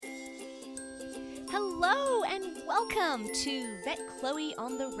Hello and welcome to Vet Chloe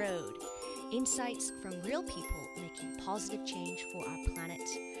on the Road. Insights from real people making positive change for our planet.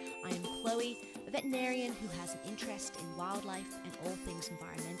 I am Chloe, a veterinarian who has an interest in wildlife and all things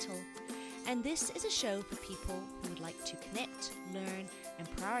environmental. And this is a show for people who would like to connect, learn,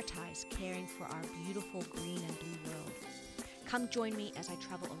 and prioritize caring for our beautiful green and blue world. Come join me as I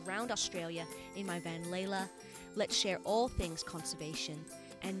travel around Australia in my van Layla. Let's share all things conservation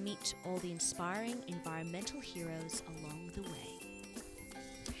and meet all the inspiring environmental heroes along the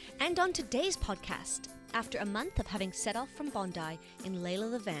way. And on today's podcast, after a month of having set off from Bondi in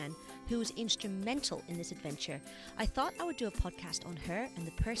Layla the van, who was instrumental in this adventure, I thought I would do a podcast on her and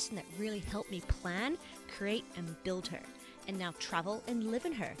the person that really helped me plan, create, and build her, and now travel and live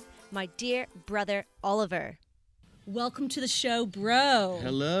in her, my dear brother Oliver. Welcome to the show, bro.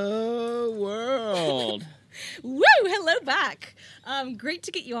 Hello, world. Woo! Hello back. Great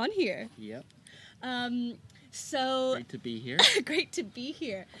to get you on here. Yep. So Great to be here. great to be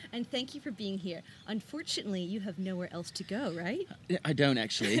here, and thank you for being here. Unfortunately, you have nowhere else to go, right? I don't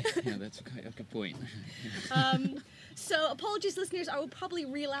actually. Yeah, that's a good point. So apologies, listeners. I will probably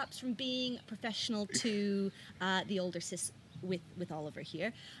relapse from being professional to the older sis with Oliver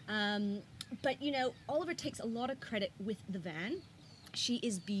here. But you know, Oliver takes a lot of credit with the van. She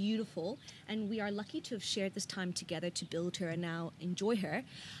is beautiful, and we are lucky to have shared this time together to build her and now enjoy her.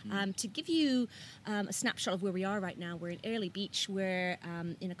 To give you a snapshot of where we are right now, we're in Airlie Beach. We're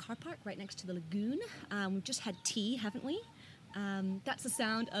in a car park right next to the lagoon. We've just had tea, haven't we? That's the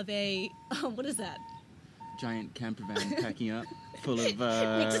sound of a... Oh, what is that? Giant camper van packing up, full of...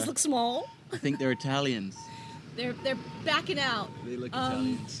 Makes us look small. I think they're Italians. They're backing out. They look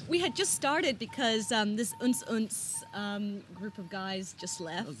Italians. We had just started because this group of guys just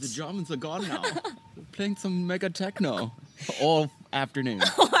left. Oh, the Germans are gone now. They're playing some mega techno all afternoon.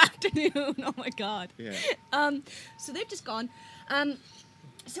 All afternoon. Oh my God. Yeah. So they've just gone.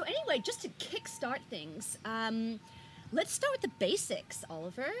 So anyway, just to kickstart things, let's start with the basics,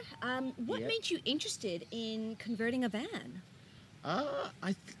 Oliver. What Yep. made you interested in converting a van?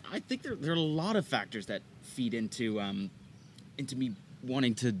 I think there are a lot of factors that feed into me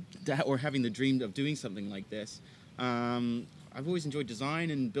wanting to or having the dream of doing something like this. I've always enjoyed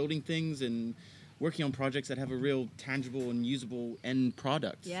design and building things and working on projects that have a real tangible and usable end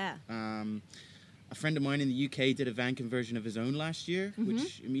product. Yeah. A friend of mine in the UK did a van conversion of his own last year,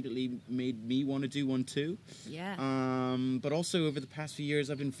 which immediately made me want to do one too. Yeah. But also over the past few years,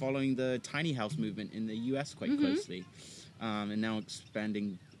 I've been following the tiny house movement in the US quite closely, and now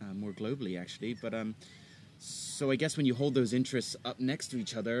expanding more globally, actually. But so I guess when you hold those interests up next to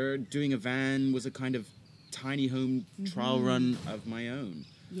each other, doing a van was a kind of tiny home trial run of my own.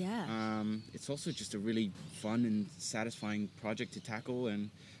 Yeah. It's also just a really fun and satisfying project to tackle, and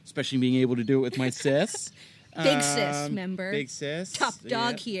especially being able to do it with my sis. Big sis member. Big sis. Top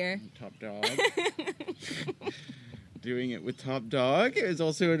dog Yeah. here. Top dog. Doing it with Top Dog is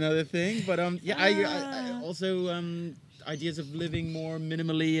also another thing. But I also ideas of living more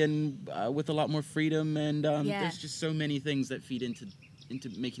minimally and with a lot more freedom. And there's just so many things that feed into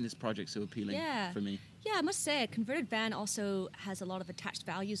making this project so appealing for me. Yeah, I must say, a converted van also has a lot of attached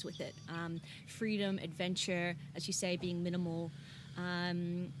values with it. Freedom, adventure, as you say, being minimal,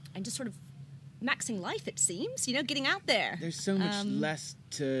 and just sort of maxing life, it seems, getting out there. There's so much less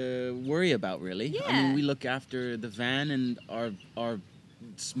to worry about, really. Yeah. I mean, we look after the van and our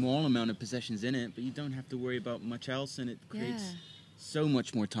small amount of possessions in it, but you don't have to worry about much else, and it creates so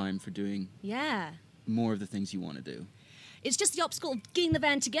much more time for doing more of the things you want to do. It's just the obstacle of getting the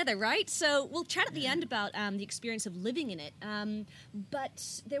van together, right? So we'll chat at the end about the experience of living in it.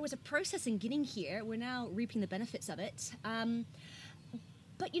 But there was a process in getting here. We're now reaping the benefits of it.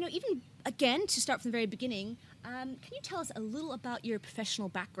 But, even, again, to start from the very beginning, can you tell us a little about your professional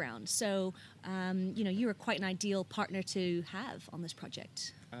background? So, you were quite an ideal partner to have on this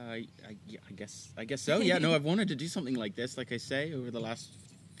project. I guess so. Yeah, no, I've wanted to do something like this, like I say, over the last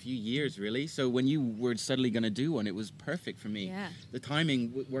few years, really. So when you were suddenly going to do one, it was perfect for me. Yeah. The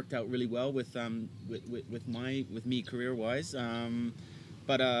timing worked out really well with me career-wise.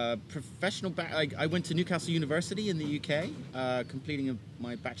 But professional I went to Newcastle University in the UK, completing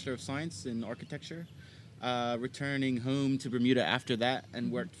my Bachelor of Science in Architecture. Returning home to Bermuda after that,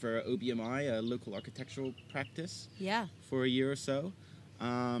 and worked for OBMI, a local architectural practice, for a year or so.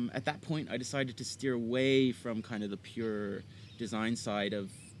 At that point, I decided to steer away from kind of the pure design side of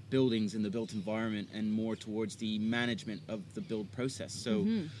buildings in the built environment and more towards the management of the build process. So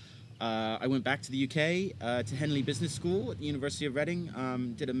I went back to the UK, to Henley Business School at the University of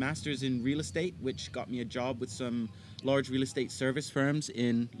Reading, did a master's in real estate, which got me a job with some large real estate service firms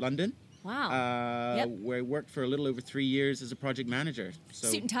in London. Wow. Yep. Where I worked for a little over 3 years as a project manager. So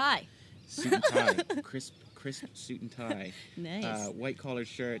Suit and tie. Suit and tie, crisp suit and tie. Nice. White collar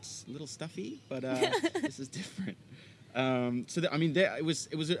shirts, a little stuffy, but this is different. It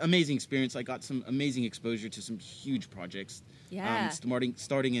was an amazing experience. I got some amazing exposure to some huge projects. Yeah.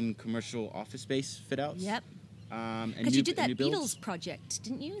 Starting in commercial office space fit outs. Yep. And Because you did that new builds. Beatles project,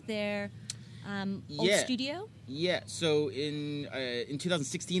 didn't you? Their old studio? Yeah, so in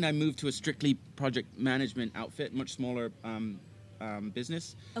 2016, I moved to a strictly project management outfit, much smaller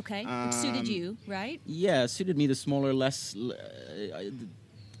business. Okay, it suited you, right? Yeah, it suited me. The smaller,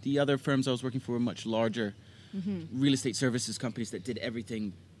 the other firms I was working for were much larger real estate services companies that did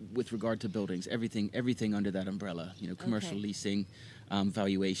everything with regard to buildings, everything under that umbrella. Commercial leasing,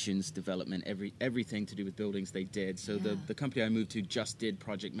 valuations, development, everything to do with buildings they did. So the company I moved to just did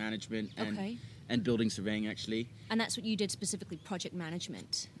project management and building surveying, actually. And that's what you did specifically, project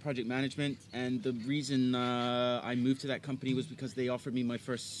management. Project management, and the reason I moved to that company was because they offered me my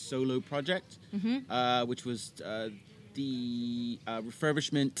first solo project, which was the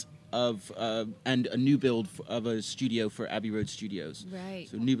refurbishment of and a new build of a studio for Abbey Road Studios. Right.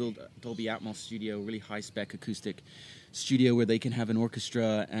 So new build Dolby Atmos studio, really high spec acoustic studio where they can have an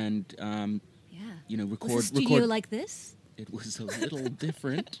orchestra and record. Was a studio like this? It was a little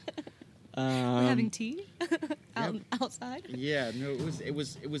different. We're having tea outside. Yeah, no, it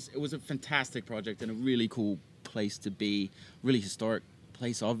was a fantastic project and a really cool place to be. Really historic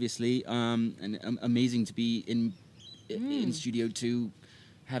place, obviously, and amazing to be in Studio 2,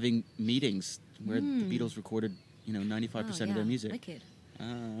 having meetings where the Beatles recorded 95% of their music. Wicked.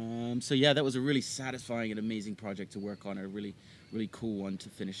 So yeah, that was a really satisfying and amazing project to work on. A really really cool one to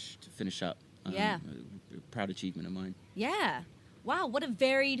finish up. A proud achievement of mine. Yeah. Wow, what a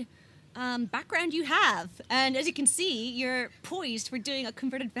varied background you have. And as you can see, you're poised for doing a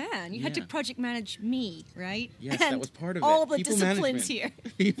converted van. You had to project manage me, right? Yes, and that was part of all it. the People disciplines management.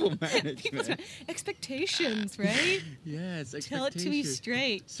 here. People management. Expectations, right? Yes, expectations. Tell it to me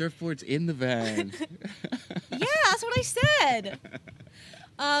straight. Surfboards in the van. Yeah, that's what I said.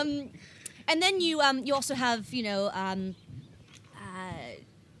 And then you also have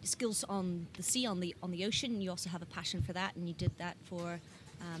skills on the sea, on the ocean. You also have a passion for that, and you did that for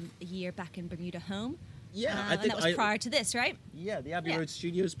a year back in Bermuda home. Yeah, I think and that was prior to this, right? Yeah, the Abbey Road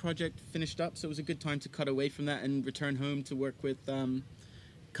Studios project finished up, so it was a good time to cut away from that and return home to work with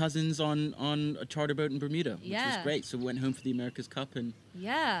cousins on a charter boat in Bermuda, which was great. So we went home for the America's Cup and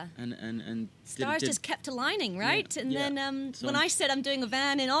stars just kept aligning, right? Yeah, and then when I said I'm doing a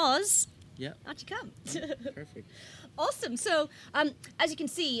van in Oz, out you come. Perfect. Awesome. So as you can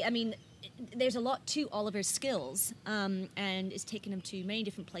see, I mean, there's a lot to Oliver's skills, and it's taken him to many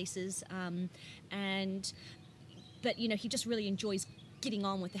different places, but he just really enjoys getting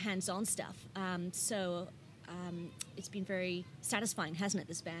on with the hands-on stuff. So it's been very satisfying, hasn't it,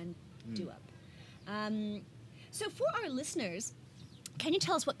 this van do-up? So for our listeners, can you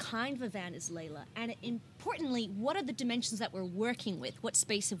tell us what kind of a van is Layla? And importantly, what are the dimensions that we're working with? What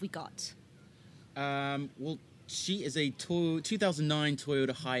space have we got? Well, she is a 2009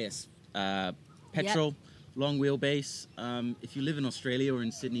 Toyota Hiace. Petrol, long wheelbase. If you live in Australia or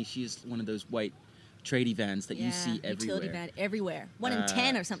in Sydney, she's one of those white tradie vans that you see everywhere. Utility van everywhere. 1 in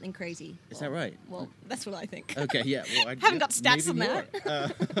 10 or something crazy. Is that right? Well, that's what I think. Okay, yeah. Well, I haven't got stats on that.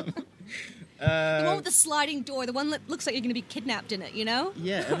 The one with the sliding door, the one that looks like you're going to be kidnapped in it,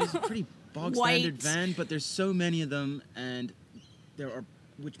 Yeah, it was a pretty bog standard van, but there's so many of them, and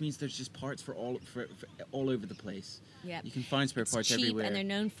which means there's just parts for all over the place. Yeah, you can find spare parts cheap, everywhere, and they're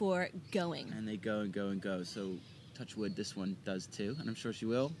known for going. And they go and go and go. So, touch wood, this one does too, and I'm sure she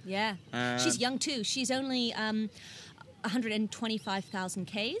will. Yeah, she's young too. She's only 125,000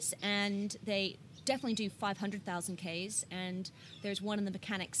 Ks, and they definitely do 500,000 Ks. And there's one in the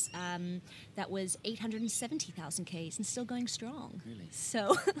mechanics that was 870,000 Ks and still going strong. Really?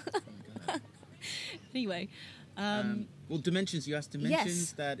 So, anyway. Well, dimensions, you asked dimensions.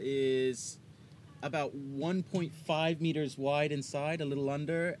 Yes. That is about 1.5 meters wide inside, a little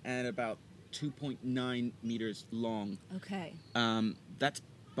under, and about 2.9 meters long. Okay. That's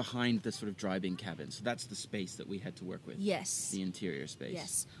behind the sort of driving cabin. So that's the space that we had to work with. Yes. The interior space.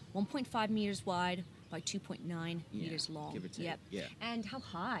 Yes. 1.5 meters wide by 2.9 meters long. Give or take. Yep. Yeah. And how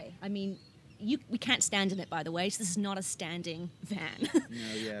high? I mean, we can't stand in it, by the way. So this is not a standing van. No,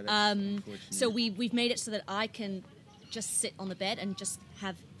 yeah, that's unfortunate. So we've made it so that I can just sit on the bed and just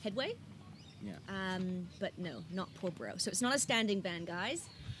have headway. Yeah. But no, not poor bro. So it's not a standing van, guys.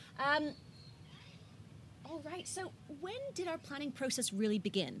 All right. So when did our planning process really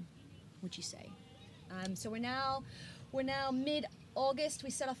begin, would you say? So we're now August. We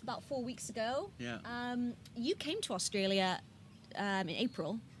set off about 4 weeks ago. Yeah. You came to Australia in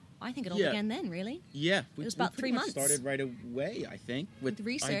April. I think it all Yeah. began then, really. Yeah, It was about 3 pretty much months. started right away, I think, with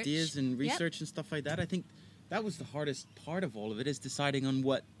research. ideas and Yep. research and stuff like that. I think that was the hardest part of all of it, is deciding on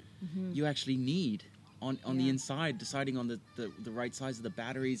what you actually need on the Yeah. inside, deciding on the right size of the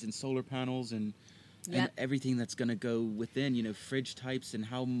batteries and solar panels and Yep. everything that's going to go within, fridge types and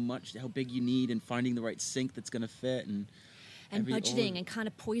how big you need, and finding the right sink that's going to fit And all budgeting of- and kind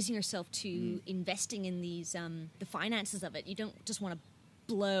of poising yourself to investing in these, the finances of it. You don't just want to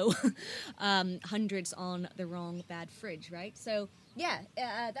blow hundreds on the wrong bad fridge, right? So, yeah,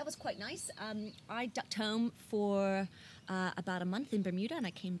 that was quite nice. I ducked home for about a month in Bermuda, and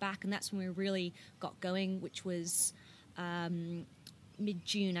I came back, and that's when we really got going, which was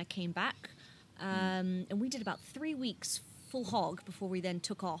mid-June I came back. And we did about 3 weeks full hog before we then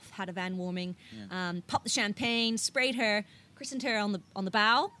took off, had a van warming, popped the champagne, sprayed her, christened her on the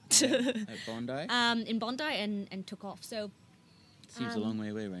bow at Bondi. in Bondi, and took off. So Seems a long way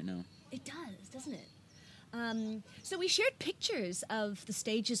away right now. it does, doesn't it? So we shared pictures of the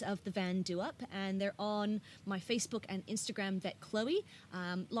stages of the Van Do Up, and they're on my Facebook and Instagram, Vet Chloe.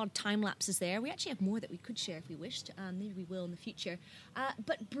 A lot of time lapses there. We actually have more that we could share if we wished. Maybe we will in the future.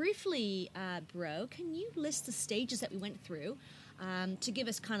 But briefly, Bro, can you list the stages that we went through to give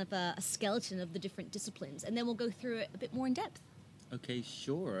us kind of a skeleton of the different disciplines, and then we'll go through it a bit more in depth. Okay,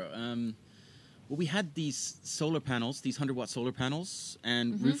 sure. Well, we had these solar panels, these 100-watt solar panels,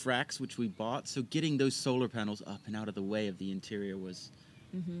 and roof racks, which we bought. So getting those solar panels up and out of the way of the interior was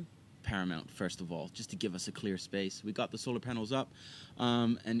paramount, first of all, just to give us a clear space. We got the solar panels up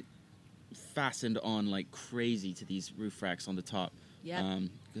and fastened on like crazy to these roof racks on the top. Yeah.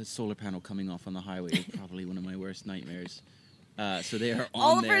 The solar panel coming off on the highway is probably one of my worst nightmares. So they are on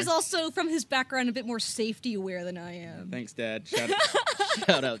Oliver there. is also, from his background, a bit more safety aware than I am. Thanks, Dad.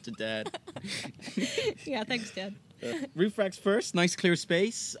 Shout out to Dad. Yeah, thanks, Dad. Roof racks first, nice clear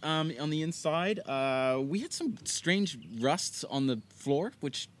space on the inside. We had some strange rusts on the floor,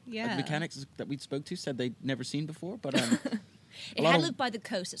 which Yeah. the mechanics that we spoke to said they'd never seen before. But It lot had of- lived by the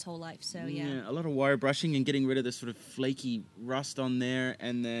coast its whole life, so yeah. a lot of wire brushing and getting rid of this sort of flaky rust on there,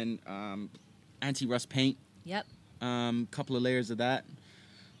 and then anti-rust paint, Yep. couple of layers of that,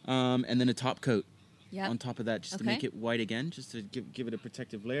 and then a top coat. Yep. On top of that, just to Okay. make it white again, just to give it a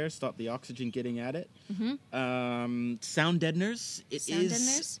protective layer, stop the oxygen getting at it. Sound deadeners. It Sound is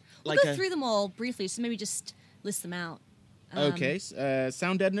deadeners. We'll like go a- through them all briefly, so maybe just list them out. Okay,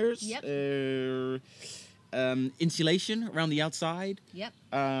 sound deadeners. Yep. Insulation around the outside. Yep.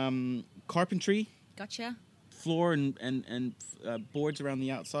 Carpentry, Gotcha. floor and boards around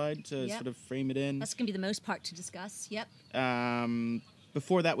the outside to Yep. sort of frame it in. That's going to be the most part to discuss. Yep.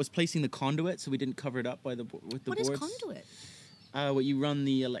 Before that was placing the conduit, so we didn't cover it up with the What boards. is conduit? What you run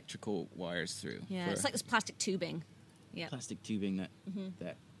the electrical wires through. Yeah, for it's like this plastic tubing. Yep. plastic tubing that Mm-hmm.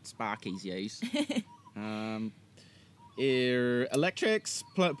 that Sparkies use. Electrics,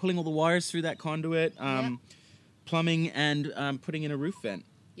 pulling all the wires through that conduit. Yep. Plumbing and putting in a roof vent.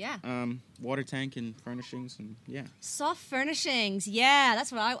 Yeah. Water tank and furnishings and yeah. Soft furnishings. Yeah,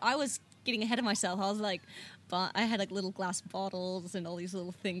 that's what I was getting ahead of myself. I was like, but I had like little glass bottles and all these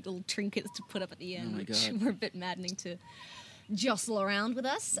little things, little trinkets to put up at the end, my which God. were a bit maddening to jostle around with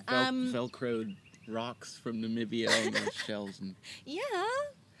us. Velcroed rocks from Namibia on those shells and Yeah,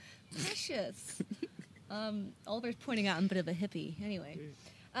 precious. Oliver's pointing out I'm a bit of a hippie. Anyway,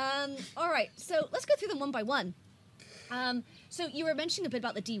 all right. So let's go through them one by one. So you were mentioning a bit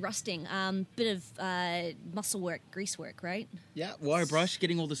about the de-rusting, bit of muscle work, grease work, right? yeah, wire brush,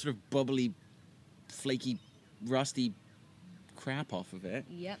 getting all the sort of bubbly, flaky, rusty crap off of it.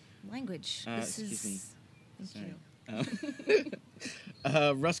 Yep. Language. Excuse me. Thank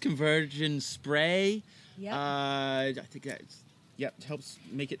you. Rust conversion spray. Yep. I think that helps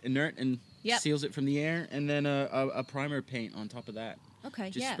make it inert and Yep. seals it from the air, and then a primer paint on top of that. Okay.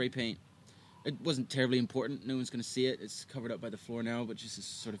 Just yeah. spray paint. It wasn't terribly important. No one's going to see it. It's covered up by the floor now, but just a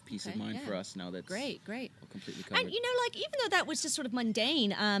sort of peace of Okay, mind yeah. for us now that's Great. all completely covered. And like even though that was just sort of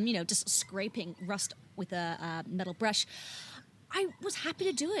mundane, just scraping rust with a metal brush, I was happy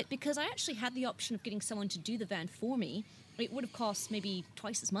to do it because I actually had the option of getting someone to do the van for me. It would have cost maybe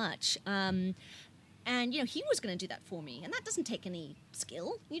twice as much. And he was going to do that for me, and that doesn't take any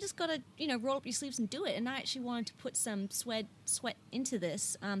skill. You just got to roll up your sleeves and do it. And I actually wanted to put some sweat into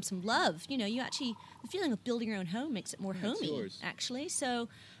this, some love. You actually, the feeling of building your own home makes it more Yeah, it's homey, yours. actually. So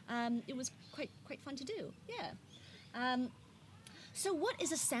it was quite fun to do. Yeah. So what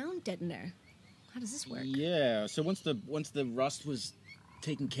is a sound deadener? How does this work? Yeah. So once the rust was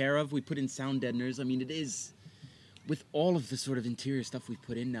taken care of, we put in sound deadeners. I mean, it is with all of the sort of interior stuff we've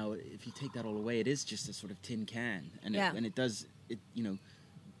put in now, if you take that all away, it is just a sort of tin can, and it does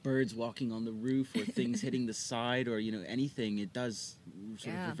birds walking on the roof or things hitting the side or anything, it does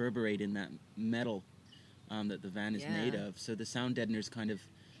sort of reverberate in that metal that the van is made of. So the sound deadeners kind of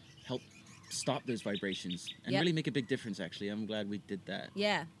help stop those vibrations and really make a big difference. Actually, I'm glad we did that.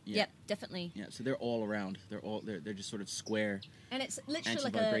 Yep, definitely. Yeah, so they're all around. They're just sort of square, and it's literally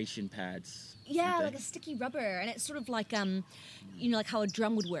like vibration pads. Yeah, like a sticky rubber, and it's sort of like like how a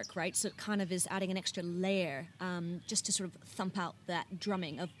drum would work, right? So it kind of is adding an extra layer just to sort of thump out that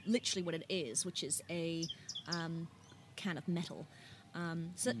drumming of literally what it is, which is a can of metal.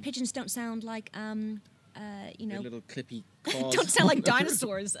 So that pigeons don't sound like little clippy claws. Don't sound like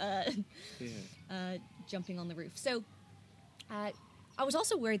dinosaurs jumping on the roof. So I was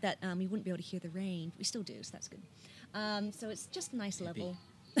also worried that we wouldn't be able to hear the rain. We still do, so that's good. So it's just a nice level.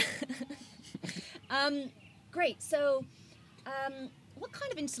 Great. So what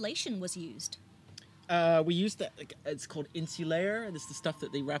kind of insulation was used? We used that. It's called Insulair. It's the stuff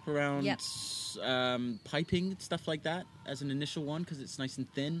that they wrap around piping, stuff like that, as an initial one because it's nice and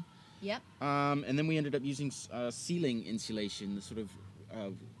thin. Yep. And then we ended up using ceiling insulation, the sort of what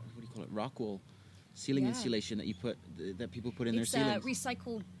do you call it, rock wool ceiling insulation that people put in their ceilings. It's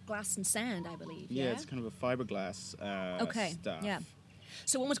recycled glass and sand, I believe. Yeah, it's kind of a fiberglass stuff. Yeah.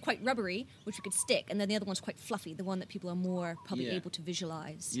 So one was quite rubbery, which we could stick, and then the other one's quite fluffy, the one that people are more probably able to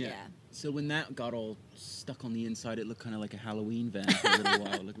visualize. Yeah. So when that got all stuck on the inside, it looked kind of like a Halloween van for a little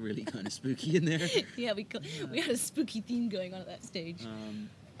while. It looked really kind of spooky in there. Yeah, we had a spooky theme going on at that stage.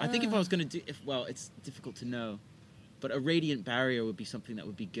 I think if I was going to do, it's difficult to know, but a radiant barrier would be something that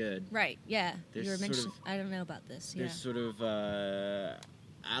would be good. Right, yeah. There's you were mentioning, I don't know about this. There's sort of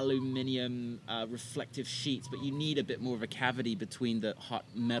aluminium reflective sheets, but you need a bit more of a cavity between the hot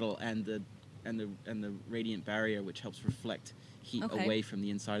metal and the radiant barrier, which helps reflect heat away from the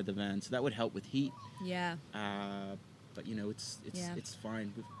inside of the van. So that would help with heat. Yeah. But it's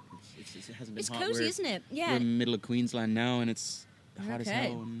fine. It hasn't been it's hot. It's cozy, isn't it? Yeah. We're in the middle of Queensland now, and it's hot as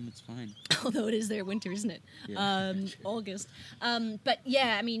hell, and it's fine. Although it is their winter, isn't it? Yeah. August. But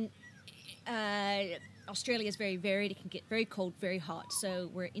yeah, I mean, Australia is very varied. It can get very cold, very hot. So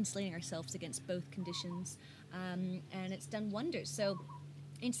we're insulating ourselves against both conditions, and it's done wonders. So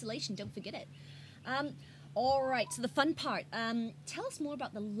insulation, don't forget it. All right, so the fun part. Tell us more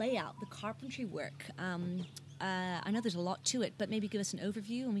about the layout, the carpentry work. I know there's a lot to it, but maybe give us an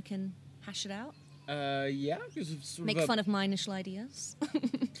overview and we can hash it out. Yeah, because it's sort make of fun of my initial ideas.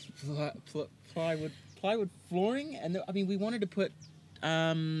 plywood flooring, and we wanted to put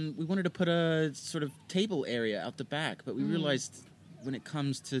a sort of table area out the back, but we realized when it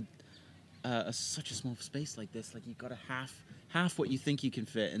comes to such a small space like this, like you've got to half what you think you can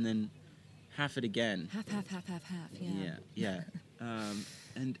fit, and then half it again. Half. Yeah.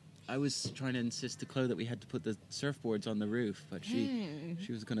 And I was trying to insist to Chloe that we had to put the surfboards on the roof, but she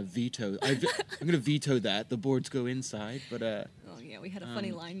was going to veto. I'm going to veto that. The boards go inside, but... oh, yeah, we had a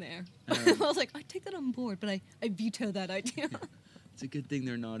funny line there. I was like, I take that on board, but I veto that idea. It's a good thing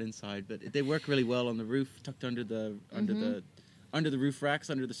they're not inside, but they work really well on the roof, tucked under the roof racks,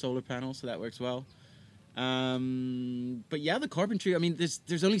 under the solar panel, so that works well. But yeah, the carpentry,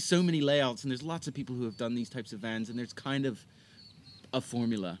 there's only so many layouts, and there's lots of people who have done these types of vans, and there's kind of a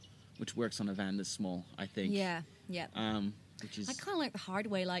formula which works on a van this small, I think. Yeah. Which is... I kind of like the hard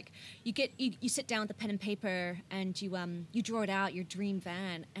way. Like you sit down with the pen and paper and you draw it out, your dream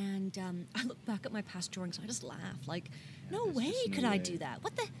van. And I look back at my past drawings and I just laugh. Like, no way could I do that.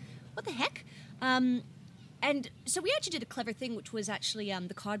 What the heck? And so we actually did a clever thing, which was actually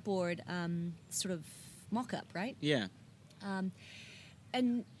the cardboard sort of mock-up, right? Yeah.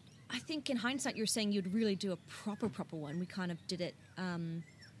 And I think in hindsight, you're saying you'd really do a proper one. We kind of did it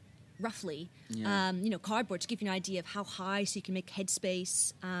roughly, cardboard to give you an idea of how high, so you can make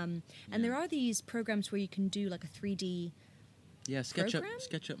headspace. And there are these programs where you can do like a 3D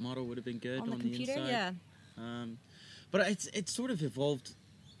SketchUp model would have been good on the computer, inside. But it's sort of evolved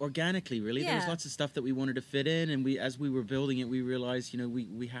organically, really. There was lots of stuff that we wanted to fit in, and as we were building it, we realized,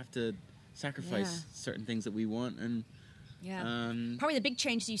 we have to sacrifice certain things that we want, and probably the big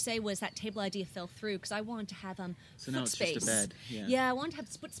change, as you say, was that table idea fell through because I wanted to have so now it's space. Just a bed. I wanted to have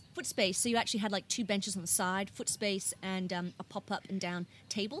foot space, so you actually had like 2 benches on the side, foot space, and a pop-up and down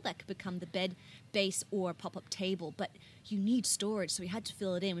table that could become the bed base or pop-up table. But you need storage, so we had to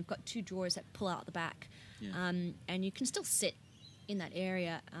fill it in. We've got 2 drawers that pull out the back, and you can still sit in that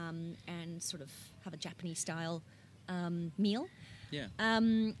area and sort of have a Japanese-style meal. Yeah.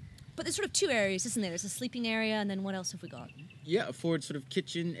 But there's sort of two areas, isn't there? There's a sleeping area, and then what else have we got? Yeah, a forward sort of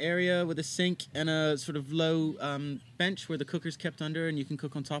kitchen area with a sink and a sort of low bench where the cooker's kept under, and you can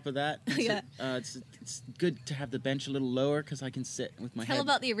cook on top of that. Yeah. It's good to have the bench a little lower because I can sit with my head. Tell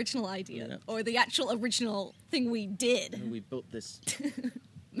about the original idea, Yeah. or the actual original thing we did. We built this.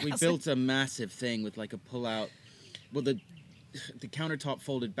 We built a massive thing with like a pull-out. Well, the countertop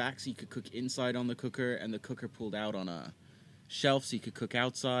folded back so you could cook inside on the cooker, and the cooker pulled out on a shelf so you could cook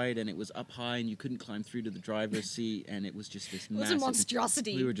outside, and it was up high and you couldn't climb through to the driver's seat, and it was just this massive... It was a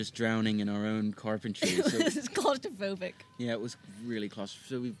monstrosity. We were just drowning in our own carpentry. So, It's claustrophobic. yeah, it was really claustrophobic.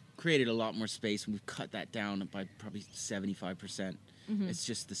 So we've created a lot more space, and we've cut that down by probably 75%. Mm-hmm. It's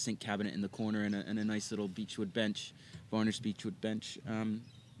just the sink cabinet in the corner and a nice little beechwood bench, varnished beechwood bench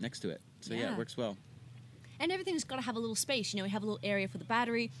next to it. So yeah, Yeah. it works well. And everything's got to have a little space. You know, we have a little area for the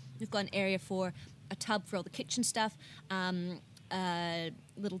battery. We've got an area for a tub for all the kitchen stuff. A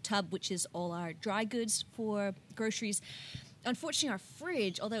little tub, which is all our dry goods for groceries. Unfortunately, our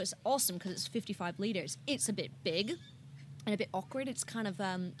fridge, although it's awesome because it's 55 litres, it's a bit big and a bit awkward. It's kind of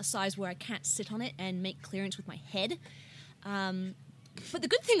a size where I can't sit on it and make clearance with my head. But the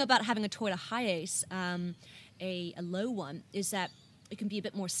good thing about having a Toyota Hiace, a low one, is that it can be a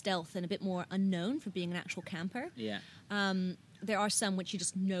bit more stealth and a bit more unknown for being an actual camper. Yeah. There are some which you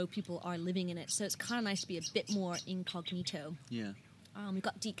just know people are living in it, so it's kind of nice to be a bit more incognito. Yeah. We've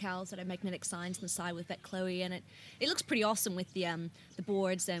got decals that are magnetic signs on the side with Vet Chloe, and it looks pretty awesome with the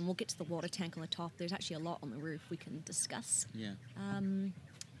boards, and we'll get to the water tank on the top. There's actually a lot on the roof we can discuss. Yeah.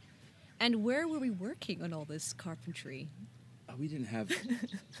 And where were we working on all this carpentry? We didn't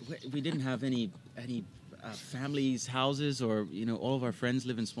have any families' houses, or all of our friends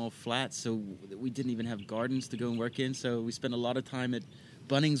live in small flats, so we didn't even have gardens to go and work in. So we spent a lot of time at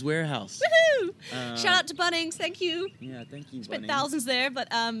Bunnings Warehouse. Woohoo! Shout out to Bunnings, thank you. Yeah, thank you. Spent Bunnings. thousands there, but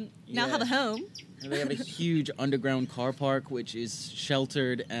now have a home. And they have a huge underground car park, which is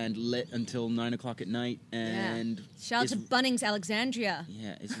sheltered and lit until 9 o'clock at night. And shout out to Bunnings Alexandria.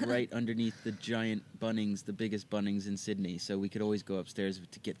 Yeah, it's right underneath the giant Bunnings, the biggest Bunnings in Sydney. So we could always go upstairs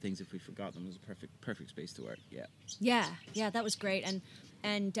to get things if we forgot them. It was a perfect space to work. Yeah. Yeah, that was great. And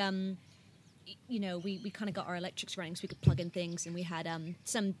we kind of got our electrics running so we could plug in things, and we had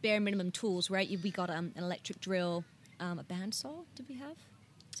some bare minimum tools, right? We got an electric drill, a bandsaw, did we have?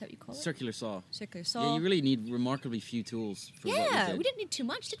 Is that what you call it? Circular saw. Circular saw. Yeah, you really need remarkably few tools for what we did. We didn't need too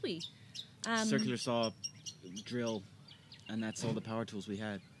much, did we? Circular saw, drill, and that's all the power tools we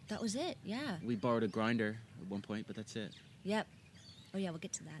had. That was it, yeah. We borrowed a grinder at one point, but that's it. Yep. Oh, yeah, we'll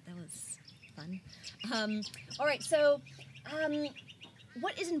get to that. That was fun. All right, so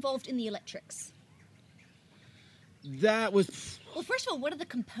what is involved in the electrics? That was... Well, first of all, what are the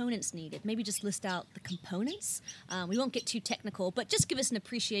components needed? Maybe just list out the components. We won't get too technical, but just give us an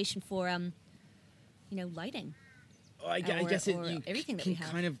appreciation for, lighting. I guess you everything that can we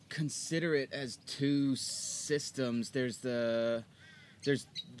have. kind of consider it as two systems. There's the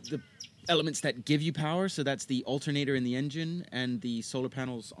elements that give you power, so that's the alternator in the engine and the solar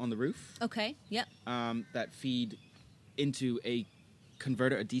panels on the roof. Okay, yep. That feed into a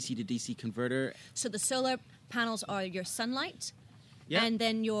converter, a DC to DC converter. So the solar panels are your sunlight, Yeah. and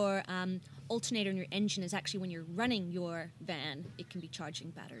then your alternator in your engine is actually when you're running your van, it can be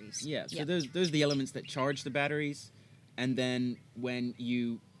charging batteries. Yeah, so those are the elements that charge the batteries, and then when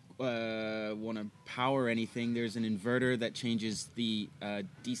you want to power anything, there's an inverter that changes the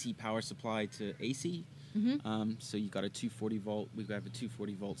DC power supply to AC. Mm-hmm. So you got a 240 volt. We have a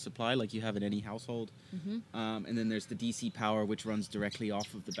 240 volt supply like you have in any household. Mm-hmm. And then there's the DC power, which runs directly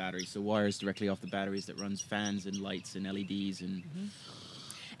off of the battery. So wires directly off the batteries that runs fans and lights and LEDs and. Mm-hmm.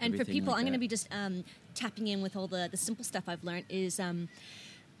 And for people, like I'm going to be just tapping in with all the simple stuff I've learned is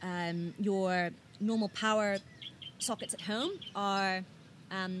your normal power sockets at home are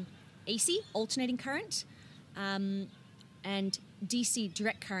AC, alternating current, and DC,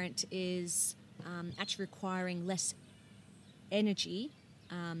 direct current, is actually requiring less energy.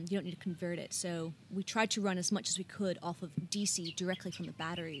 You don't need to convert it. So we tried to run as much as we could off of DC directly from the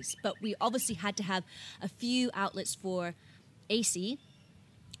batteries. But we obviously had to have a few outlets for AC,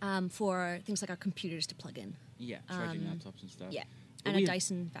 for things like our computers to plug in. Yeah, charging laptops and stuff. Yeah, But and a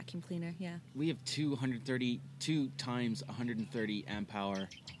Dyson vacuum cleaner, yeah. We have two times 130 amp hour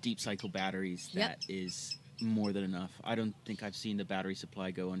deep cycle batteries. Yep. That is more than enough. I don't think I've seen the battery supply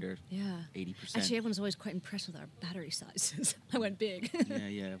go under 80%. Actually, everyone's always quite impressed with our battery sizes. I went big.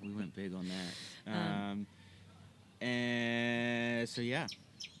 yeah, we went big on that. And so yeah.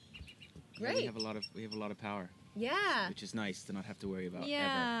 Great. We have a lot of power. Yeah. which is nice to not have to worry about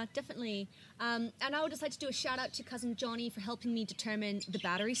Yeah, definitely. And I would just like to do a shout out to cousin Johnny for helping me determine the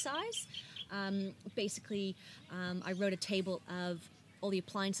battery size. Basically, I wrote a table of all the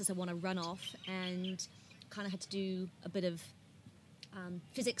appliances I want to run off, and kind of had to do a bit of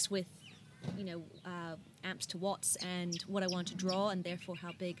physics with, amps to watts and what I want to draw, and therefore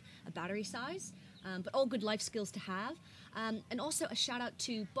how big a battery size. But all good life skills to have. And also a shout out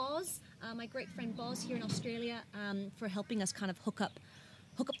to Boz, my great friend Boz here in Australia, for helping us kind of hook up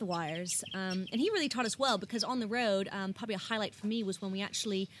the wires. And he really taught us well, because on the road, probably a highlight for me was when we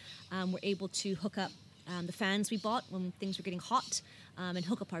actually were able to hook up the fans we bought when things were getting hot, and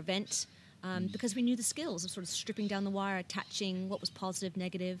hook up our vent. Because we knew the skills of sort of stripping down the wire, attaching what was positive,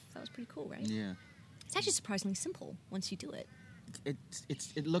 negative. That was pretty cool, right? Yeah. It's actually surprisingly simple once you do it.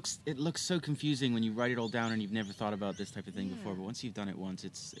 It looks so confusing when you write it all down and you've never thought about this type of thing before. But once you've done it once,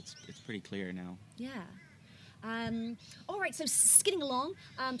 it's pretty clear now. Yeah. All right, so skidding along.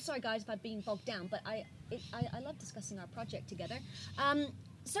 Sorry, guys, about being bogged down, but I love discussing our project together.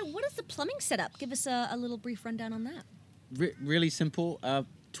 So what is the plumbing setup? Give us a little brief rundown on that. Really simple.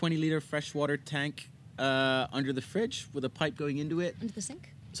 20-liter freshwater tank under the fridge with a pipe going into it. Under the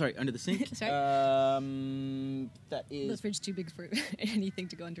sink? Sorry, under the sink. Sorry? That is... The fridge too big for anything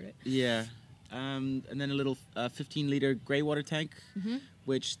to go under it. Yeah. And then a little 15-liter grey water tank,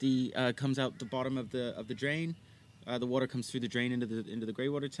 which comes out the bottom of the drain. The water comes through the drain into the grey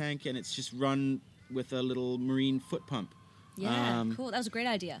water tank, and it's just run with a little marine foot pump. Yeah, cool. That was a great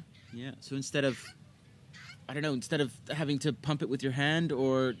idea. Yeah. So instead of having to pump it with your hand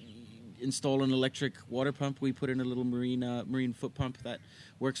or install an electric water pump, we put in a little marine foot pump that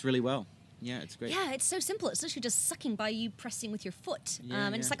works really well. Yeah, it's great. Yeah, it's so simple. It's literally just sucking by you pressing with your foot.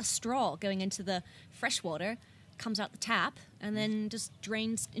 And it's like a straw going into the fresh water, comes out the tap, and then just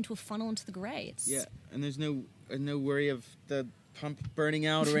drains into a funnel into the grey. And there's no worry of the pump burning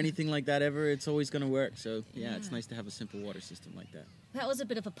out or anything like that ever. It's always going to work. So, yeah, it's nice to have a simple water system like that. That was a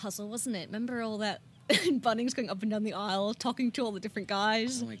bit of a puzzle, wasn't it? Remember all that Bunnings going up and down the aisle, talking to all the different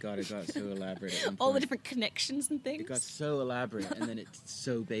guys? Oh my God, it got so elaborate. All the different connections and things. It got so elaborate, and then it's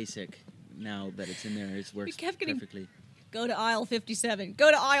so basic now that it's in there. It works perfectly. Go to aisle 57. Go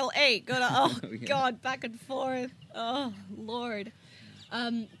to aisle 8. Go to, God, back and forth. Oh, Lord.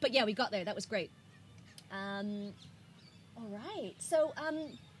 But yeah, we got there. That was great. All right. So,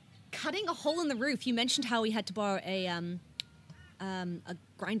 cutting a hole in the roof. You mentioned how we had to borrow a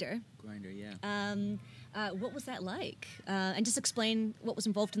grinder. What was that like? And just explain what was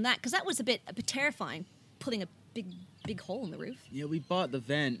involved in that, because that was a bit terrifying, putting a big hole in the roof. Yeah, we bought the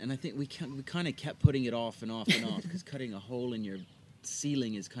vent, and I think we kind of kept putting it off and off and off, because cutting a hole in your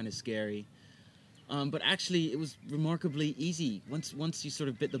ceiling is kind of scary. But actually, it was remarkably easy. Once you sort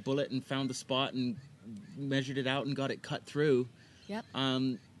of bit the bullet and found the spot and measured it out and got it cut through. Yep.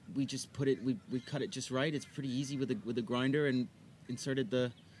 We just put it. We cut it just right. It's pretty easy with a grinder, and inserted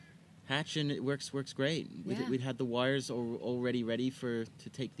the hatch, and it works great. We'd had the wires already ready to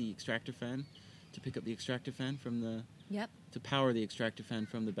take the extractor fan, to pick up the extractor fan from the... Yep. To power the extractor fan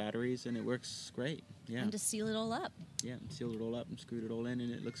from the batteries, and it works great. Yeah. And to seal it all up. Yeah, sealed it all up and screwed it all in,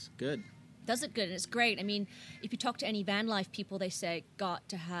 and it looks good. Does it good, and it's great. I mean, if you talk to any van life people, they say, got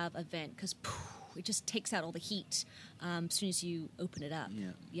to have a vent, because it just takes out all the heat as soon as you open it up.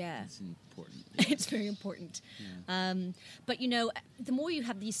 Yeah. It's important. It's very important. Yeah. But, the more you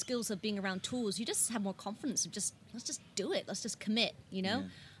have these skills of being around tools, you just have more confidence of let's just do it. Let's just commit, Yeah.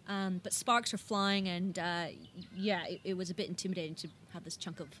 But sparks were flying, and, it was a bit intimidating to have this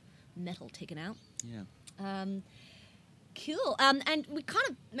chunk of metal taken out. Yeah. Cool. And we kind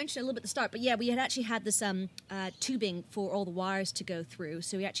of mentioned a little bit at the start, but yeah, we had actually had this tubing for all the wires to go through.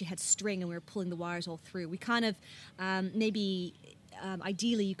 So we actually had string, and we were pulling the wires all through. We kind of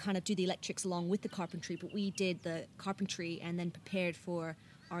ideally you kind of do the electrics along with the carpentry, but we did the carpentry and then prepared for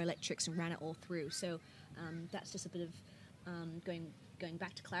our electrics and ran it all through. So that's just a bit of going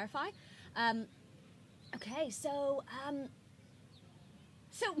back to clarify. Okay, so...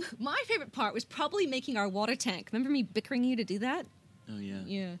 So my favorite part was probably making our water tank. Remember me bickering you to do that? Oh, yeah.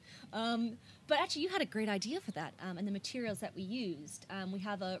 Yeah. But actually, you had a great idea for that, and the materials that we used. We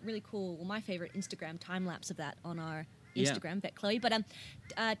have a really cool, my favorite Instagram time-lapse of that on our Instagram, Vet Chloe. But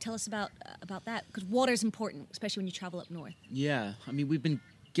tell us about that, because water is important, especially when you travel up north. Yeah. I mean, we've been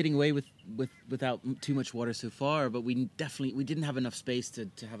getting away without too much water so far, but we didn't have enough space to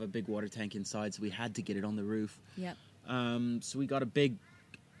have a big water tank inside, so we had to get it on the roof. Yep. So we got a big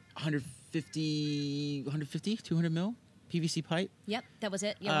 200 mil PVC pipe. Yep, that was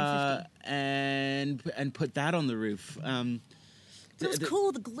it. Yeah, 150. And put that on the roof. That was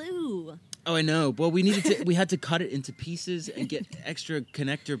cool, the glue. Oh, I know. Well, we had to cut it into pieces and get extra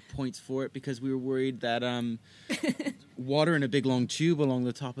connector points for it because we were worried that water in a big long tube along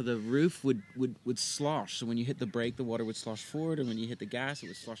the top of the roof would slosh. So when you hit the brake, the water would slosh forward, and when you hit the gas, it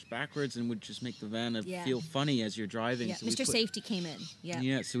would slosh backwards and would just make the van feel funny as you're driving. Yeah, so Mr. Safety came in. Yeah.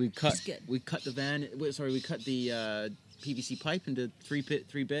 Yeah, so we cut the van. We cut the PVC pipe into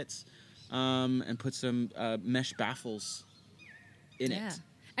three bits, and put some mesh baffles in it.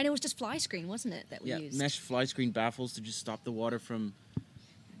 And it was just fly screen, wasn't it, that we used? Mesh fly screen baffles to just stop the water from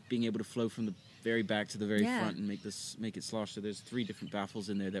being able to flow from the very back to the very front and make it slosh. So there's 3 different baffles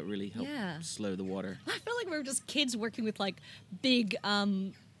in there that really help slow the water. I feel like we were just kids working with like big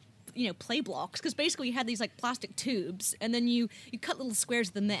play blocks, because basically you had these like plastic tubes, and then you cut little squares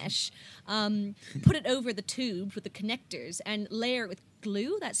of the mesh, put it over the tube with the connectors, and layer it with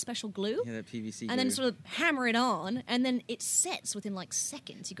glue, that special glue. Yeah, that PVC glue. And then sort of hammer it on, and then it sets within like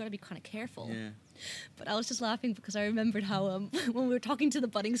seconds. You got to be kind of careful. Yeah. But I was just laughing because I remembered how when we were talking to the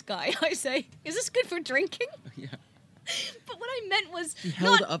Bunnings guy, I say, "Is this good for drinking?" Yeah. But what I meant was he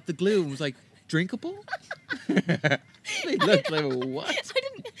held up the glue and was like, "Drinkable?" They looked like, what? I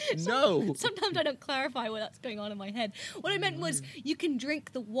didn't. No. Sometimes I don't clarify what's going on in my head. What I meant was, you can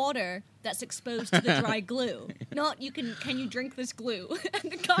drink the water that's exposed to the dry glue. Not can you drink this glue?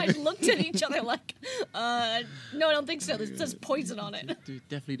 And the guys looked at each other like, no, I don't think so. There's poison on it. Dude,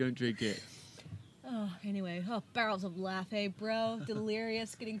 definitely don't drink it. Anyway, barrels of laugh, bro.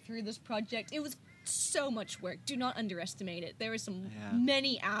 Delirious getting through this project. It was so much work. Do not underestimate it. There were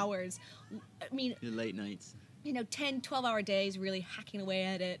many hours. I mean, your late nights. 10, 12-hour days really hacking away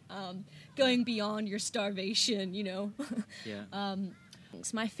at it, going beyond your starvation, Yeah.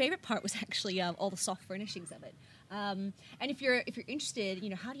 So my favorite part was actually all the soft furnishings of it. And if you're interested,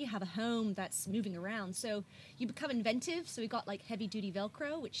 how do you have a home that's moving around? So you become inventive. So we got like heavy-duty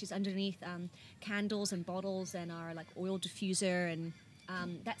Velcro, which is underneath candles and bottles, and our like oil diffuser, and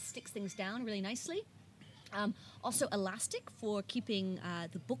that sticks things down really nicely. Also elastic for keeping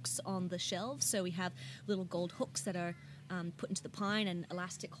the books on the shelves. So we have little gold hooks that are put into the pine, and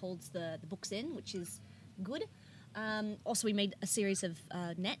elastic holds the books in, which is good. Also, we made a series of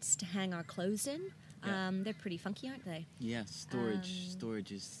nets to hang our clothes in. They're pretty funky, aren't they? Yeah,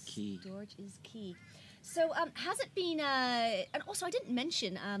 storage is key. Storage is key. So has it been... and also, I didn't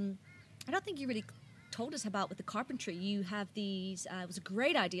mention... I don't think you really told us about with the carpentry. You have these... it was a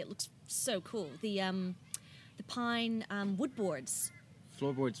great idea. It looks so cool. The pine wood boards.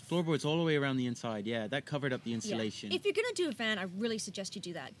 Floorboards all the way around the inside. Yeah, that covered up the insulation. Yeah. If you're going to do a van, I really suggest you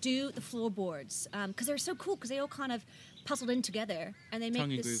do that. Do the floorboards, because they're so cool, because they all kind of puzzled in together, and they make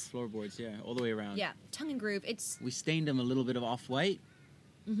tongue and groove floorboards. Yeah, all the way around. Yeah, tongue and groove. We stained them a little bit of off-white,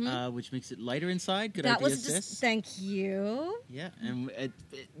 which makes it lighter inside. Good that idea, was just, thank you. Yeah, and it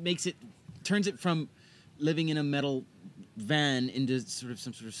turns it from living in a metal van into some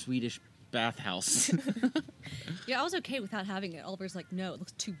sort of Swedish bathhouse. Yeah, I was okay without having it. Oliver's like, no, it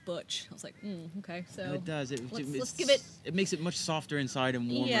looks too butch. I was like, okay, so... No, it does. Let's give it... It makes it much softer inside and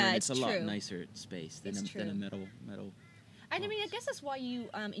warmer, yeah, and it's a true. lot nicer space than a metal. And I mean, I guess that's why you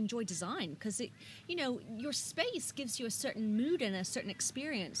enjoy design, because your space gives you a certain mood and a certain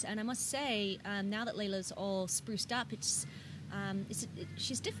experience. And I must say, now that Layla's all spruced up,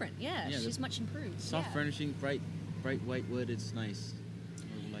 she's different. Yeah, she's much improved. Soft furnishing, bright white wood. It's nice.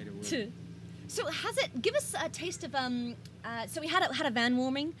 A little lighter wood. So give us a taste of, so we had a van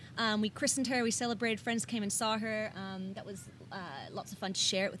warming. We christened her, we celebrated, friends came and saw her. That was lots of fun to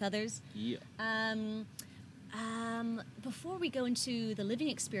share it with others. Yeah. Before we go into the living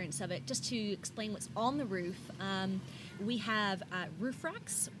experience of it, just to explain what's on the roof, we have roof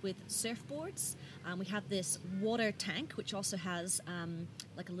racks with surfboards. We have this water tank, which also has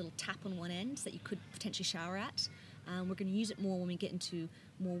like a little tap on one end that you could potentially shower at. We're going to use it more when we get into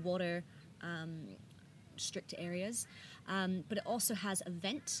more water strict areas, but it also has a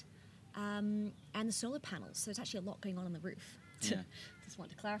vent and the solar panels, so there's actually a lot going on the roof. Yeah. Just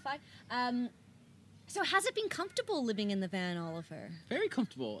wanted to clarify. So has it been comfortable living in the van, Oliver? Very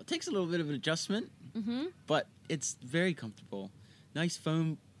comfortable. It takes a little bit of an adjustment, but it's very comfortable. Nice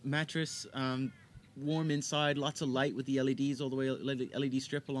foam mattress, warm inside, lots of light with the LEDs all the way, LED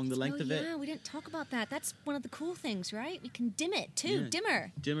strip along the length of it. Yeah, we didn't talk about that. That's one of the cool things, right? We can dim it too. Yeah.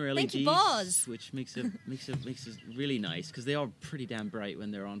 Dimmer LEDs, Thank you, Boz. which makes it really nice, because they are pretty damn bright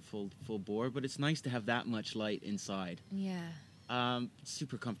when they're on full bore. But it's nice to have that much light inside. Yeah.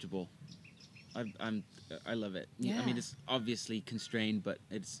 Super comfortable. I love it. Yeah. I mean, it's obviously constrained, but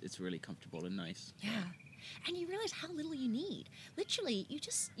it's really comfortable and nice. Yeah. And you realize how little you need. Literally, you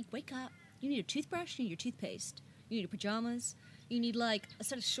wake up. You need a toothbrush, you need your toothpaste, you need your pajamas, You need like a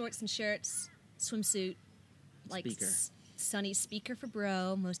set of shorts and shirts, swimsuit, like Speaker. sunny speaker for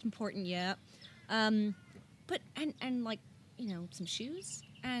bro, most important, yeah. But and like, you know, some shoes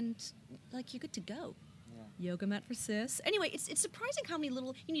and like you're good to go. Yoga mat for sis. Anyway, it's surprising how many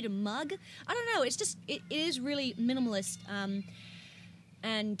little... You need a mug. I don't know. It's just... It is really minimalist.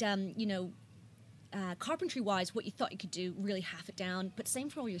 You know, carpentry-wise, what you thought you could do, really half it down. But same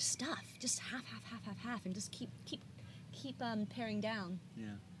for all your stuff. Just half, and just keep paring down.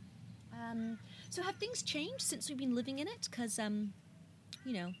 Yeah. So have things changed since we've been living in it? Because,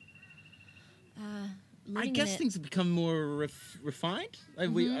 you know... I guess things have become more refined.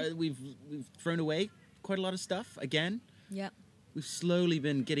 Like we've thrown away quite a lot of stuff again. Yeah. We've slowly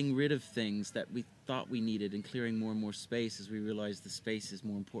been getting rid of things that we thought we needed and clearing more and more space as we realized the space is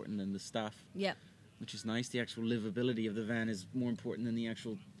more important than the stuff. Yeah. Which is nice. The actual livability of the van is more important than the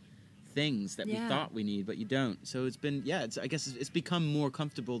actual things that we thought we need, but you don't. So it's been, I guess it's become more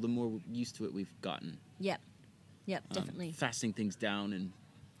comfortable the more used to it we've gotten. Yep. Yep, definitely. Fastening things down and...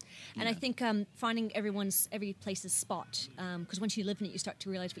 And I think finding every place's spot, because once you live in it, you start to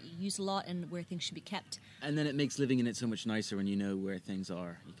realize what you use a lot and where things should be kept. And then it makes living in it so much nicer when you know where things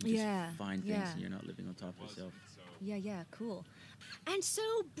are. You can just find things and you're not living on top of yourself. Yeah, cool. And so,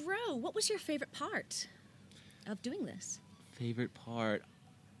 bro, what was your favorite part of doing this? Favorite part?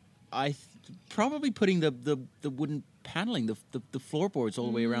 Probably putting the wooden paneling, the floorboards all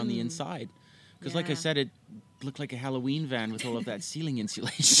the way around the inside. Because like I said, it looked like a Halloween van with all of that ceiling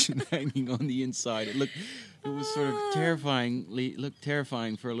insulation hanging on the inside. It was sort of terrifying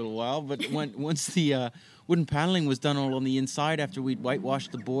for a little while. But once the wooden paneling was done all on the inside after we'd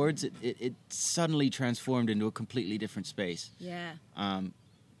whitewashed the boards, it suddenly transformed into a completely different space. Yeah.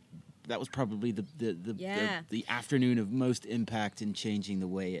 That was probably the afternoon of most impact in changing the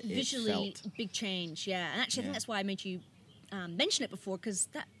way it visually felt. Big change. Yeah, and actually I think that's why I made you mention it before, because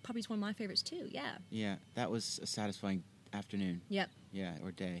that probably is one of my favorites too. Yeah, that was a satisfying afternoon. Yep.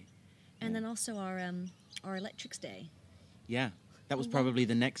 Or day. And then also our electrics day. Yeah, that was probably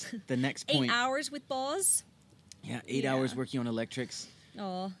the next point. 8 hours with Boz. Yeah, 8 hours working on electrics.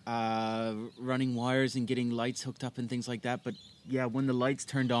 Oh. Running wires and getting lights hooked up and things like that. But yeah, when the lights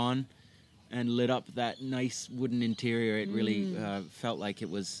turned on and lit up that nice wooden interior, it really felt like it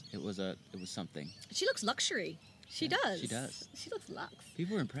was something. She looks luxury. She does. She does. She looks luxe.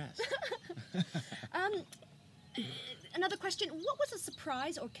 People were impressed. Another question. What was a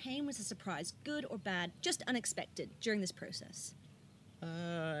surprise or came as a surprise, good or bad, just unexpected during this process?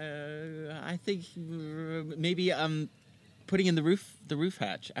 I think maybe putting in the roof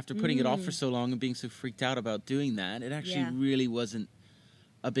hatch. After putting it off for so long and being so freaked out about doing that, it actually really wasn't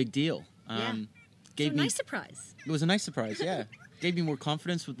a big deal. Gave me nice surprise. It was a nice surprise, yeah. Gave me more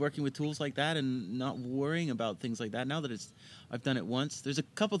confidence with working with tools like that and not worrying about things like that. Now that I've done it once, there's a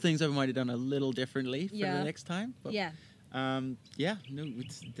couple things I might have done a little differently for the next time. But, that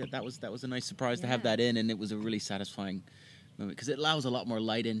was a nice surprise to have that in, and it was a really satisfying moment because it allows a lot more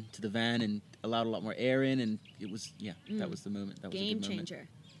light into the van and allowed a lot more air in, and it was that was the moment. That was game a good moment. changer.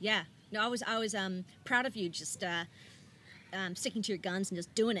 Yeah, no, I was proud of you just. Sticking to your guns and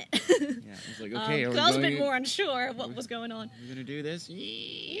just doing it. Yeah, I was like, okay, I was a bit more unsure of what was going on. We're going to do this?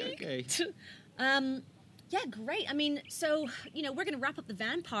 Okay. Yeah, great. I mean, so, you know, we're going to wrap up the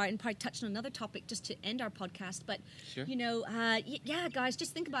van part and probably touch on another topic just to end our podcast. But, you know, guys,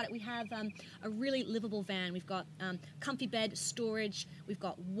 just think about it. We have a really livable van. We've got comfy bed, storage. We've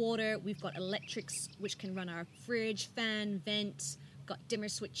got water. We've got electrics, which can run our fridge, fan, vent. Got dimmer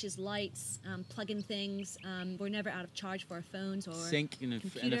switches, lights, plug-in things. We're never out of charge for our phones or sink and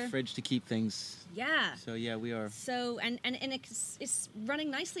a fridge to keep things. Yeah. So yeah, we are. So and it's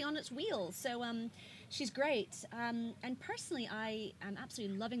running nicely on its wheels. So she's great. And personally, I am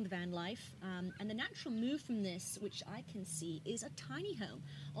absolutely loving the van life. And the natural move from this, which I can see, is a tiny home.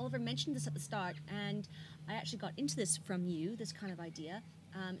 Oliver mentioned this at the start, and I actually got into this from you. This kind of idea,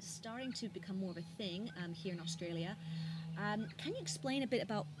 starting to become more of a thing here in Australia. Can you explain a bit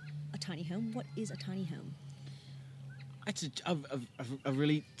about a tiny home? What is a tiny home? It's a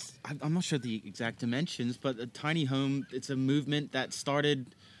really... I'm not sure the exact dimensions, but a tiny home, it's a movement that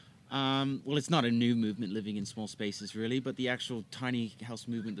started... well, it's not a new movement, living in small spaces, really, but the actual tiny house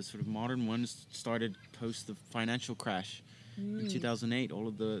movement, the sort of modern ones, started post the financial crash in 2008, all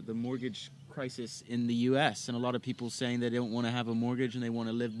of the mortgage crisis in the U.S., and a lot of people saying they don't want to have a mortgage and they want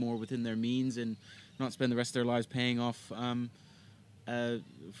to live more within their means and not spend the rest of their lives paying off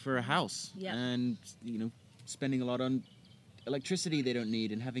for a house, and you know, spending a lot on electricity they don't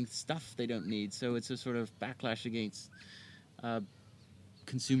need and having stuff they don't need. So it's a sort of backlash against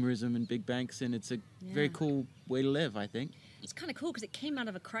consumerism and big banks, and it's a very cool way to live, I think. It's kind of cool because it came out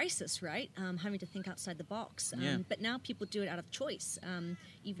of a crisis, right? Having to think outside the box. Yeah. But now people do it out of choice,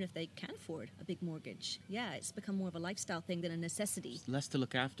 even if they can't afford a big mortgage. Yeah, it's become more of a lifestyle thing than a necessity. Less to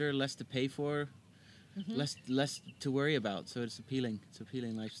look after, less to pay for, less to worry about. So it's appealing. It's an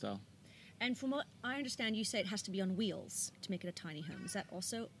appealing lifestyle. And from what I understand, you say it has to be on wheels to make it a tiny home. Is that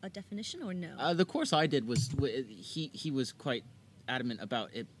also a definition or no? The course I did was he was quite adamant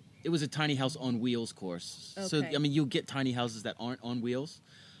about it. It was a tiny house on wheels course. Okay. So I mean, you'll get tiny houses that aren't on wheels.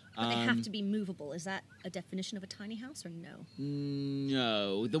 But they have to be movable. Is that a definition of a tiny house or no?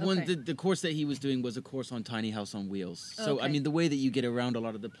 No, Okay. the course that he was doing was a course on tiny house on wheels. So I Okay. mean, the way that you get around a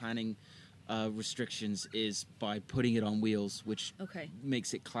lot of the planning restrictions is by putting it on wheels, which Okay.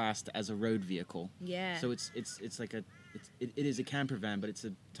 makes it classed as a road vehicle. Yeah. So it's like it is a camper van, but it's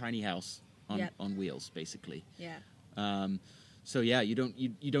a tiny house on Yep. on wheels, basically. Yeah. So yeah, you don't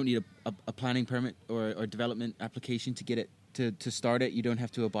need a planning permit or development application to get it to start it. You don't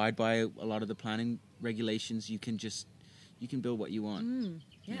have to abide by a lot of the planning regulations. You can build what you want.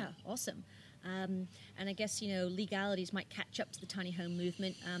 Yeah, awesome. And I guess, legalities might catch up to the tiny home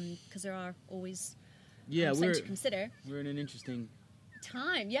movement because there are always something to consider. we're in an interesting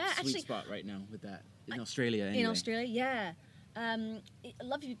Time, yeah, sweet actually, spot right now with that in Australia. Anyway. in Australia, yeah. I'd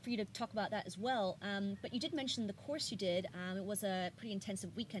love for you to talk about that as well. But you did mention the course you did. It was a pretty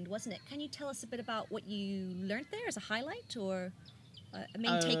intensive weekend, wasn't it? Can you tell us a bit about what you learned there as a highlight or a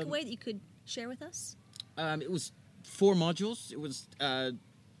main takeaway that you could share with us? It was 4 modules. It was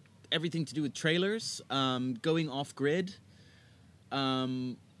everything to do with trailers, going off grid,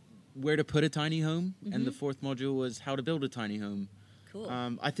 where to put a tiny home, and the 4th module was how to build a tiny home. Cool.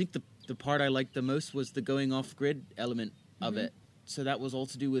 I think the part I liked the most was the going off grid element of it. So that was all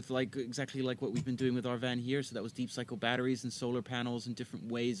to do with exactly like what we've been doing with our van here. So that was deep cycle batteries and solar panels and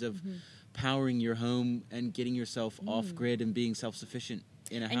different ways of powering your home and getting yourself off grid and being self-sufficient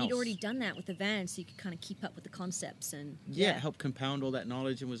in a house. And you'd already done that with the van, so you could kind of keep up with the concepts and it helped compound all that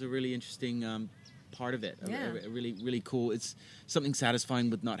knowledge and was a really interesting part of it. A really, really cool. It's something satisfying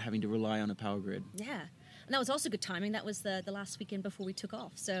with not having to rely on a power grid. Yeah. And that was also good timing. That was the last weekend before we took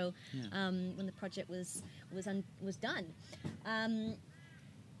off. So when the project was done.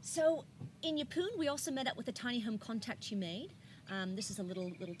 So in Yeppoon, we also met up with a tiny home contact you made. This is a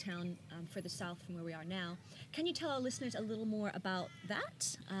little town further south from where we are now. Can you tell our listeners a little more about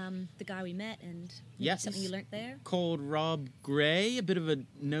that? The guy we met and something you learned there? Called Rob Gray, a bit of a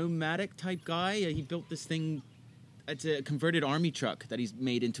nomadic type guy. He built this thing. It's a converted army truck that he's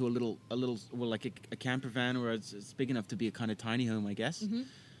made into a camper van, or it's big enough to be a kind of tiny home, I guess.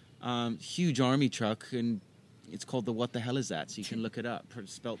 Huge army truck, and it's called the What the Hell Is That? So you can look it up.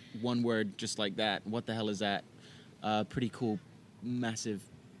 It's spelt one word just like that. What the hell is that? Pretty cool, massive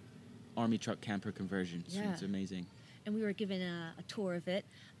army truck camper conversion. So it's amazing. And we were given a tour of it.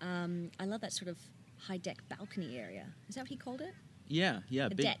 I love that sort of high deck balcony area. Is that what he called it? Yeah.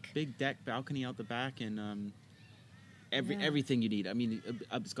 Deck. Big deck balcony out the back, and everything you need. I mean,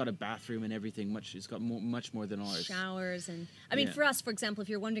 it's got a bathroom and everything. It's got much more than ours. Showers and I mean, for us, for example, if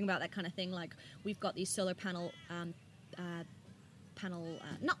you're wondering about that kind of thing, like we've got these solar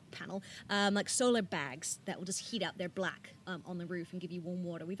like solar bags that will just heat out their black on the roof and give you warm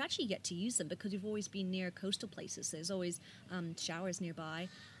water. We've actually yet to use them because we've always been near coastal places. There's always showers nearby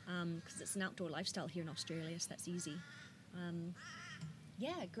because it's an outdoor lifestyle here in Australia, so that's easy.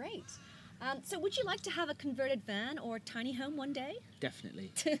 Great. So would you like to have a converted van or tiny home one day?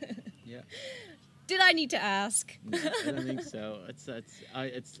 Definitely. Yeah. Did I need to ask? No, I don't think so.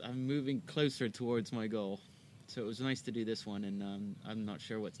 I'm moving closer towards my goal. So it was nice to do this one, and I'm not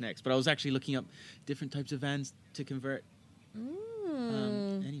sure what's next. But I was actually looking up different types of vans to convert.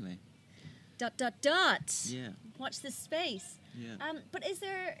 Anyway. ... Yeah. Watch this space. Yeah. But is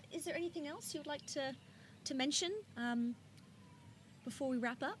there anything else you would like to mention before we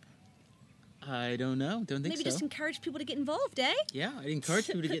wrap up? I don't know. Don't think Maybe so. just encourage people to get involved, eh? Yeah, I encourage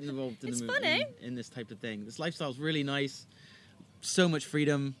people to get involved It's fun, eh? in this type of thing. This lifestyle's really nice. So much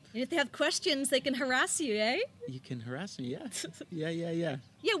freedom. And if they have questions, they can harass you, eh? You can harass me, yeah. Yeah.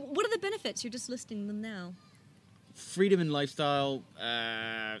 Yeah, what are the benefits? You're just listing them now. Freedom in lifestyle,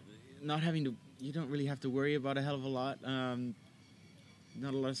 not having to... You don't really have to worry about a hell of a lot. Not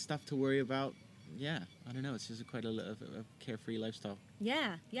a lot of stuff to worry about. Yeah, I don't know. It's just quite a carefree lifestyle.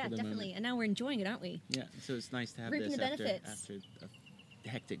 Yeah, definitely. moment. And now we're enjoying it, aren't we? Yeah, so it's nice to have Reaping this the after benefits. a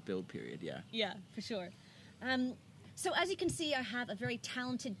hectic build period, yeah. Yeah, for sure. So as you can see, I have a very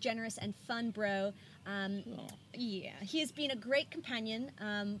talented, generous, and fun bro. Yeah, he has been a great companion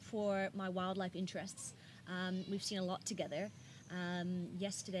for my wildlife interests. We've seen a lot together.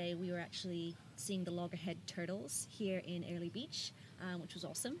 Yesterday, we were actually seeing the loggerhead turtles here in Airlie Beach, which was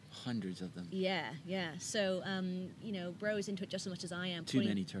awesome. Hundreds of them. Yeah. So, Bro is into it just as much as I am. Too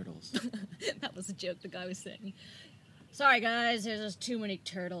many turtles. That was a joke the guy was saying. Sorry, guys, there's just too many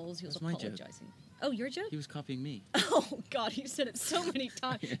turtles. He was apologizing. Oh, your joke? He was copying me. Oh, God, he said it so many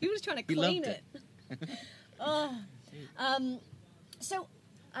times. He was trying to claim it. So,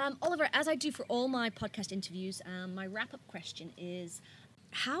 Oliver, as I do for all my podcast interviews, my wrap-up question is,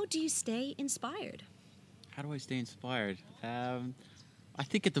 how do you stay inspired? How do I stay inspired? I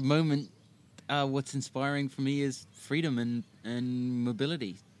think at the moment, what's inspiring for me is freedom and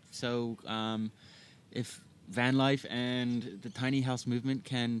mobility. So if van life and the tiny house movement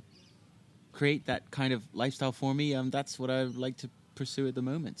can create that kind of lifestyle for me, that's what I like to pursue at the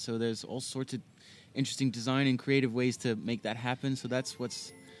moment. So there's all sorts of interesting design and creative ways to make that happen. So that's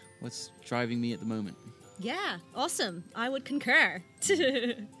what's driving me at the moment. Yeah, awesome. I would concur.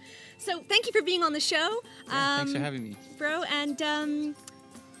 So thank you for being on the show. Yeah, thanks for having me. Bro, and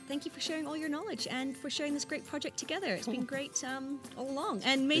thank you for sharing all your knowledge and for sharing this great project together. It's been great all along.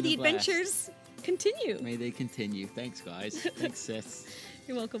 And may the adventures continue. May they continue. Thanks, guys. Thanks, sis.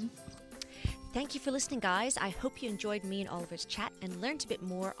 You're welcome. Thank you for listening, guys. I hope you enjoyed me and Oliver's chat and learned a bit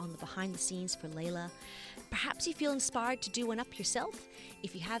more on the behind the scenes for Layla. Perhaps you feel inspired to do one up yourself.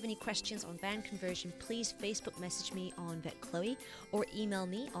 If you have any questions on van conversion, please Facebook message me on VetChloe or email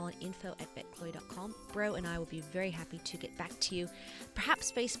me on info@vetchloe.com. Bro and I will be very happy to get back to you.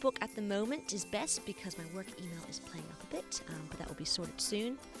 Perhaps Facebook at the moment is best because my work email is playing up a bit, but that will be sorted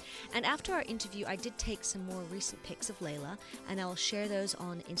soon. And after our interview, I did take some more recent pics of Layla, and I will share those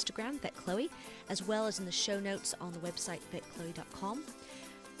on Instagram, VetChloe, as well as in the show notes on the website vetchloe.com.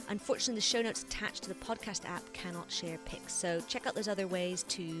 Unfortunately, the show notes attached to the podcast app cannot share pics, so check out those other ways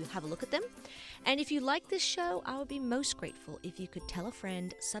to have a look at them. And if you like this show, I would be most grateful if you could tell a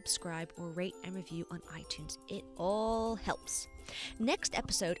friend, subscribe, or rate and review on iTunes. It all helps. Next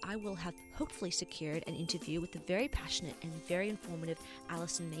episode, I will have hopefully secured an interview with the very passionate and very informative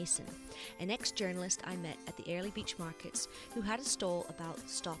Alison Mason, an ex-journalist I met at the Airlie Beach Markets who had a stall about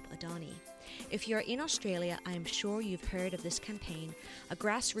Stop Adani. If you're in Australia, I am sure you've heard of this campaign, a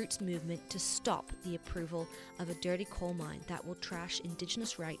grassroots movement to stop the approval of a dirty coal mine that will trash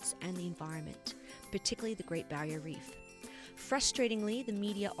Indigenous rights and the environment, particularly the Great Barrier Reef. Frustratingly, the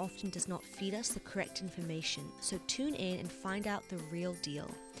media often does not feed us the correct information, so tune in and find out the real deal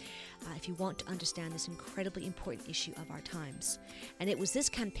if you want to understand this incredibly important issue of our times. And it was this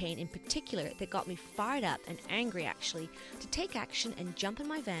campaign in particular that got me fired up and angry, actually, to take action and jump in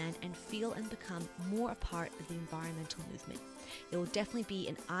my van and feel and become more a part of the environmental movement. It will definitely be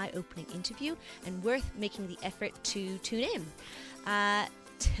an eye-opening interview and worth making the effort to tune in.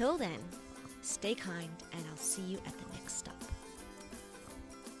 Till then, stay kind, and I'll see you at the next stop.